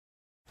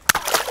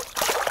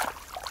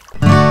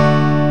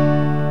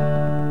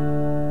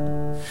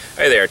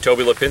Hey there,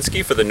 Toby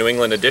Lapinski for the New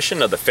England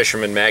edition of the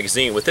Fisherman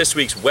magazine with this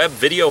week's web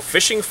video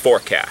fishing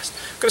forecast.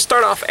 I'm going to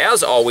start off,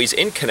 as always,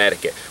 in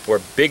Connecticut, where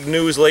big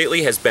news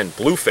lately has been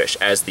bluefish,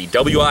 as the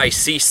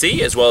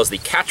WICC as well as the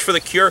Catch for the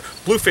Cure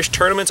bluefish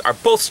tournaments are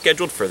both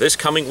scheduled for this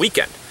coming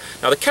weekend.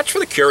 Now, the Catch for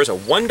the Cure is a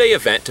one-day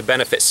event to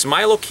benefit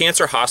Smilow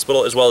Cancer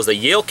Hospital as well as the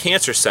Yale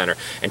Cancer Center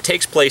and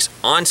takes place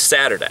on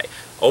Saturday.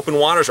 Open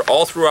waters are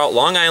all throughout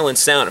Long Island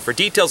Sound, and for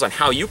details on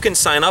how you can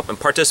sign up and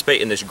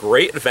participate in this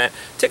great event,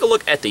 take a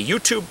look at the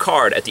YouTube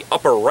card at the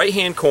upper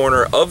right-hand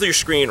corner of your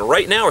screen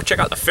right now, or check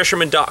out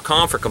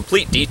thefisherman.com for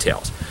complete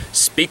details.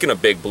 Speaking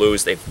of big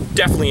blues, they've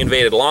definitely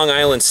invaded Long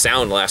Island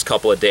Sound the last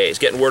couple of days,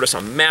 getting word of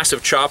some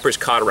massive choppers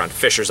caught around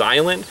Fisher's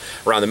Island,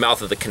 around the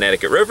mouth of the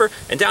Connecticut River,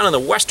 and down in the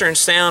Western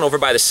Sound over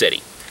by the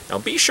city. Now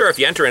be sure, if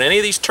you enter in any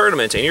of these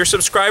tournaments and you're a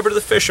subscriber to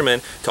the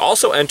Fisherman, to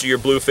also enter your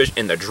bluefish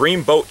in the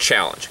Dream Boat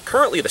Challenge.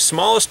 Currently, the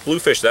smallest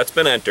bluefish that's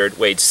been entered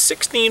weighed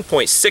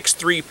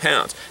 16.63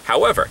 pounds.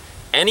 However,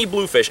 any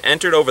bluefish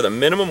entered over the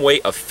minimum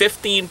weight of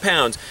 15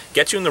 pounds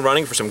gets you in the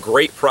running for some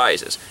great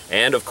prizes.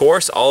 And of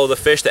course, all of the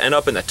fish that end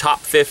up in the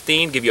top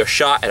 15 give you a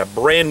shot at a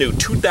brand new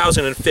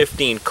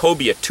 2015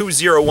 Cobia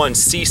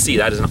 201cc.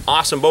 That is an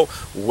awesome boat,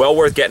 well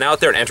worth getting out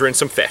there and entering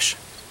some fish.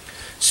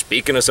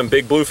 Speaking of some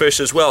big bluefish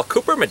as well,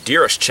 Cooper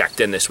Medeiros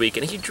checked in this week,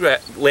 and he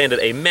landed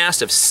a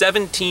massive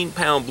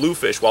 17-pound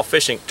bluefish while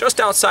fishing just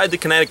outside the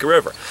Connecticut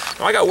River.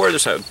 Now, I got word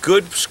there's a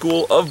good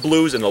school of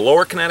blues in the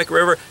lower Connecticut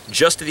River,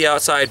 just to the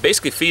outside,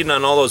 basically feeding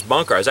on all those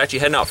bunker. I was actually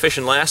heading out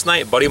fishing last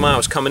night. A buddy of mine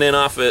was coming in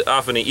off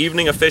in the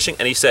evening of fishing,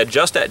 and he said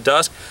just at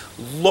dusk,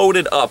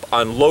 loaded up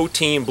on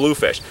low-team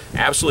bluefish.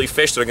 Absolutely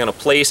fish that are going to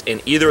place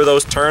in either of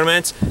those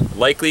tournaments.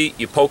 Likely,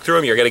 you poke through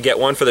them, you're going to get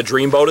one for the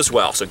Dream Boat as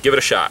well, so give it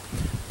a shot.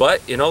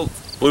 But, you know,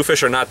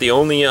 bluefish are not the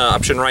only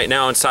option right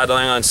now inside the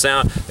Long Island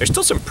Sound. There's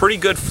still some pretty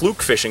good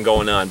fluke fishing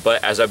going on,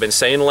 but as I've been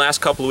saying the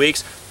last couple of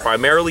weeks,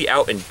 primarily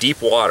out in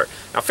deep water.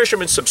 Now,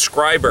 Fisherman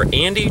subscriber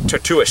Andy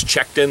Tertuis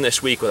checked in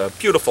this week with a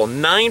beautiful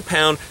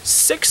 9-pound,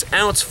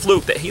 6-ounce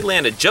fluke that he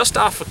landed just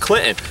off of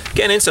Clinton.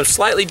 Getting in some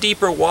slightly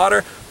deeper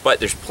water, but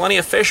there's plenty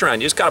of fish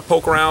around. You just got to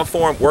poke around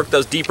for them, work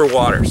those deeper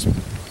waters.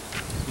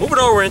 Moving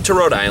over into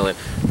Rhode Island,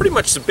 pretty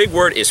much the big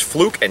word is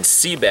fluke and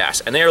sea bass,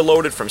 and they are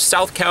loaded from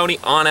South County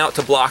on out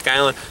to Block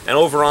Island and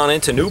over on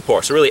into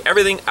Newport. So really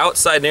everything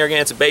outside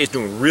Narragansett Bay is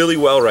doing really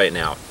well right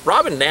now.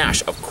 Robin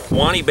Nash of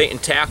Quanti Bait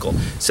and Tackle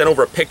sent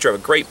over a picture of a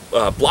great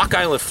Block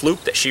Island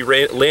fluke that she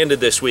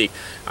landed this week.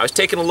 I was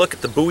taking a look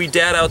at the buoy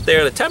data out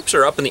there. The temps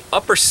are up in the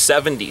upper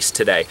 70s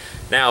today.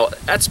 Now,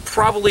 that's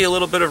probably a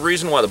little bit of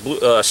reason why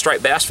the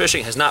striped bass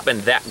fishing has not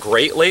been that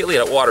great lately.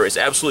 That water is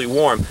absolutely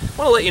warm. I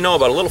want to let you know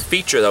about a little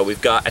feature though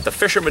we've got at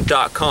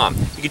thefisherman.com.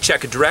 You can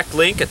check a direct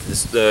link at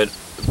the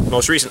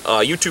most recent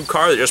YouTube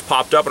card that just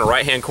popped up in the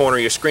right-hand corner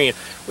of your screen.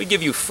 We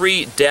give you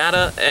free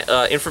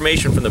data,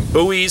 information from the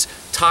buoys,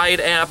 Tide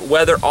app,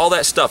 weather, all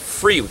that stuff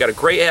free. We've got a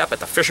great app at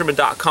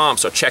thefisherman.com,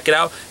 so check it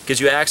out. It gives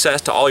you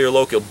access to all your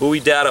local buoy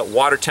data,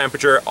 water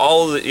temperature,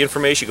 all of the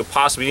information you could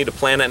possibly need to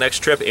plan that next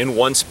trip in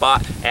one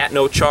spot at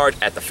no charge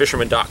at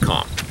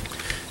thefisherman.com.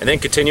 And then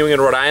continuing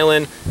in Rhode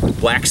Island,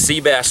 black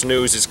sea bass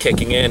news is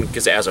kicking in,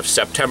 because as of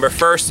September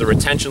 1st, the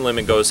retention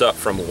limit goes up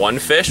from 1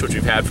 fish, which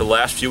we've had for the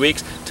last few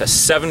weeks, to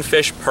 7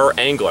 fish per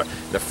angler.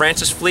 The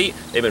Francis fleet,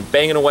 they've been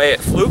banging away at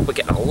fluke, but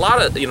getting a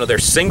lot of, their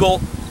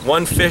single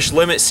 1 fish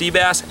limit sea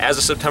bass. As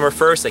of September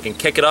 1st, they can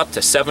kick it up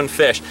to 7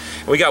 fish.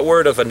 And we got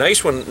word of a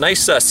nice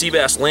sea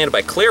bass landed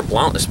by Claire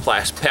Blount this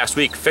past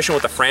week, fishing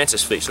with the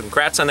Francis fleet. So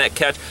congrats on that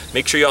catch.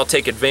 Make sure you all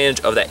take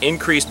advantage of that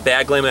increased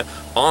bag limit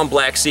on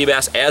black sea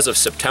bass as of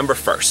September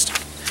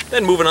 1st.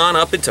 Then moving on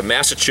up into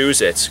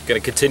Massachusetts, going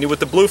to continue with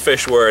the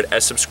bluefish word,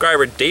 as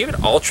subscriber David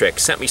Altrick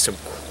sent me some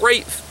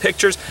great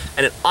pictures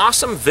and an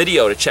awesome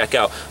video to check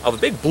out of a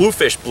big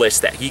bluefish blitz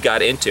that he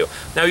got into.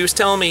 Now, he was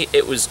telling me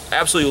it was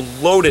absolutely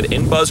loaded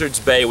in Buzzards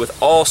Bay with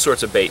all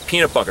sorts of bait: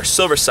 peanut bunker,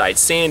 silverside,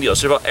 sand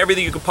eels, about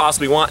everything you could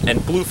possibly want,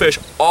 and bluefish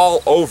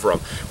all over him.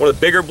 One of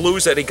the bigger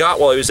blues that he got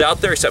while he was out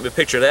there, he sent me a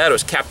picture of that. It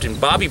was Captain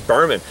Bobby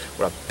Berman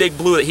with a big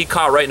blue that he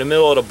caught right in the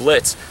middle of the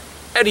blitz.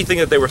 Anything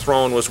that they were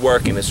throwing was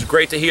working. This is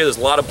great to hear. There's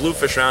a lot of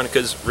bluefish around,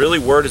 because really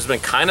word has been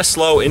kind of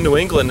slow in New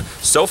England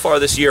so far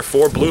this year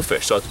for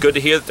bluefish. So it's good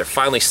to hear that they're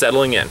finally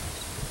settling in.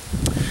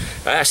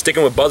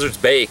 Sticking with Buzzards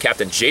Bay,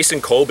 Captain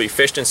Jason Colby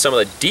fished in some of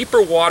the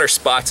deeper water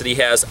spots that he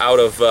has out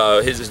of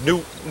his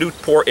new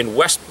port in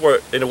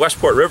the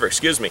Westport River,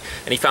 and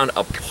he found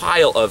a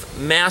pile of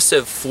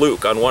massive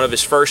fluke on one of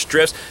his first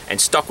drifts and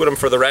stuck with him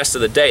for the rest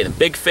of the day. The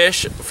big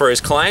fish for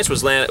his clients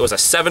was a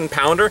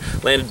 7-pounder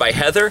landed by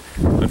Heather.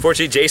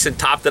 Unfortunately, Jason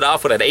topped it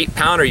off with an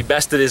 8-pounder. He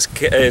bested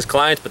his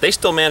clients, but they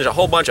still managed a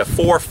whole bunch of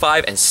 4,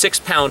 5, and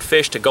 6-pound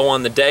fish to go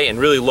on the day and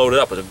really load it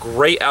up. It was a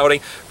great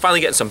outing. Finally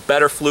getting some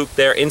better fluke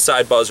there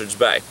inside Buzzards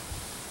Bay.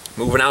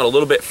 Moving out a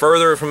little bit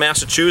further from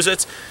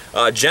Massachusetts,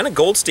 Jenna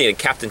Goldstein and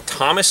Captain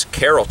Thomas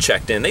Carroll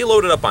checked in. They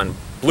loaded up on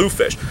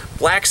bluefish,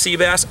 black sea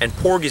bass, and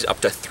porgies up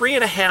to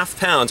 3.5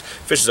 pounds.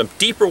 Fishing some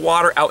deeper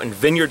water out in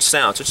Vineyard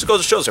Sound. So it just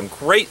goes to show some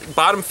great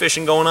bottom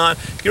fishing going on.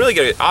 You can really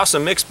get an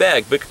awesome mixed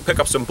bag. Pick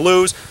up some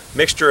blues,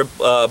 mixture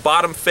of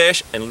bottom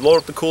fish, and load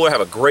up the cooler,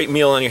 have a great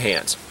meal on your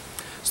hands.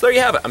 So there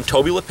you have it. I'm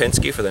Toby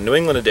Lapinski for the New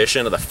England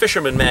edition of the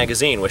Fisherman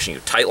magazine, wishing you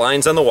tight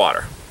lines on the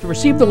water. To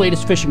receive the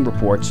latest fishing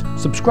reports,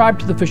 subscribe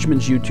to the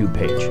Fisherman's YouTube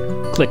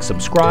page. Click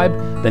subscribe,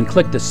 then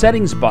click the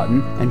settings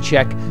button and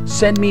check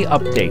Send Me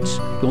Updates.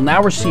 You'll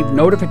now receive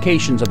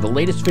notifications of the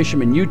latest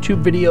Fisherman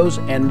YouTube videos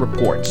and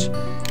reports.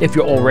 If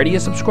you're already a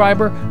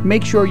subscriber,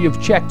 make sure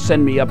you've checked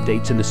Send Me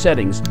Updates in the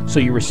settings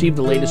so you receive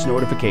the latest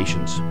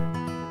notifications.